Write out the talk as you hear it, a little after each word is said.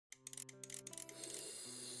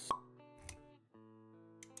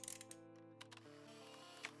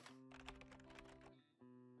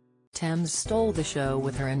Tems stole the show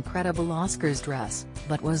with her incredible Oscars dress,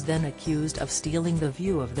 but was then accused of stealing the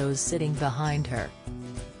view of those sitting behind her.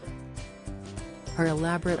 Her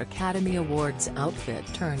elaborate Academy Awards outfit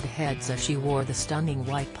turned heads as she wore the stunning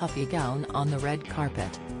white puffy gown on the red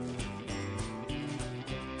carpet.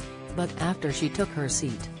 But after she took her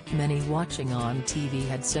seat, many watching on TV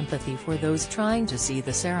had sympathy for those trying to see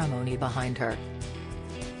the ceremony behind her.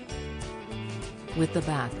 With the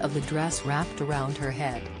back of the dress wrapped around her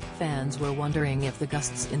head, fans were wondering if the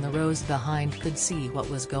guests in the rows behind could see what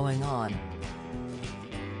was going on.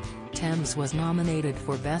 Tems was nominated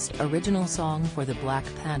for Best Original Song for the Black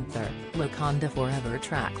Panther, Wakanda Forever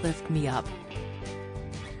track Lift Me Up.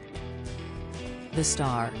 The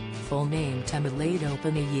star, full name Temilade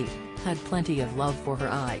Opanayi, had plenty of love for her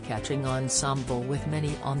eye-catching ensemble, with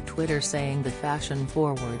many on Twitter saying the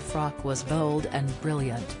fashion-forward frock was bold and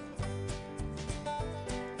brilliant.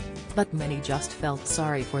 But many just felt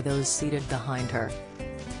sorry for those seated behind her.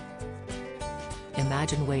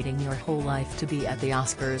 Imagine waiting your whole life to be at the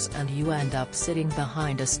Oscars and you end up sitting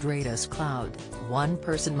behind a straight-as cloud, one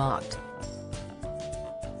person mocked.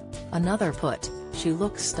 Another put, "She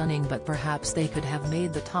looks stunning, but perhaps they could have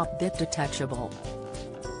made the top bit detachable."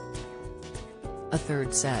 A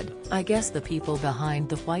third said, "I guess the people behind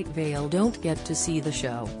the white veil don't get to see the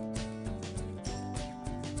show."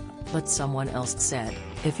 But someone else said,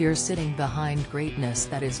 "If you're sitting behind greatness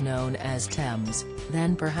that is known as Tems,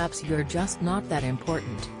 then perhaps you're just not that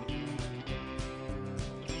important."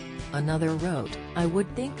 Another wrote, "I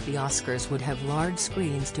would think the Oscars would have large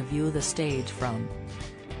screens to view the stage from."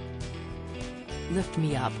 Lift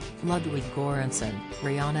Me Up, Ludwig Göransson,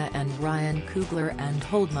 Rihanna and Ryan Coogler, and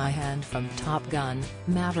Hold My Hand from Top Gun,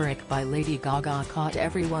 Maverick by Lady Gaga caught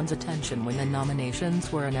everyone's attention when the nominations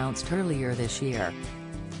were announced earlier this year.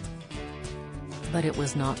 But it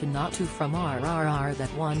was Not To from RRR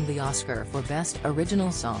that won the Oscar for Best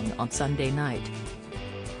Original Song on Sunday night.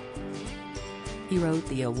 He wrote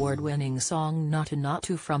the award-winning song Not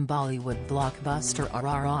To from Bollywood blockbuster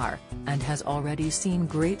RRR, and has already seen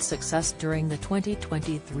great success during the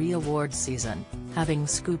 2023 awards season, having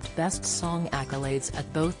scooped Best Song accolades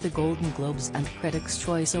at both the Golden Globes and Critics'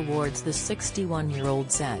 Choice Awards. The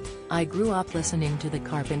 61-year-old said, "I grew up listening to the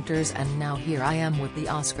Carpenters and now here I am with the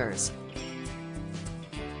Oscars."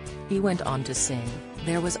 He went on to sing,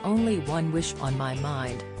 "There was only one wish on my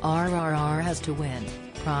mind, RRR has to win,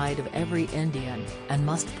 pride of every Indian, and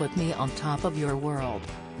must put me on top of your world."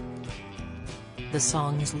 The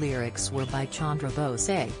song's lyrics were by Chandra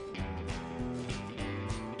Bose.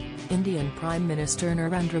 Indian Prime Minister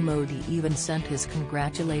Narendra Modi even sent his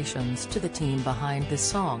congratulations to the team behind the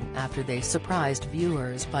song after they surprised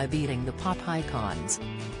viewers by beating the pop icons.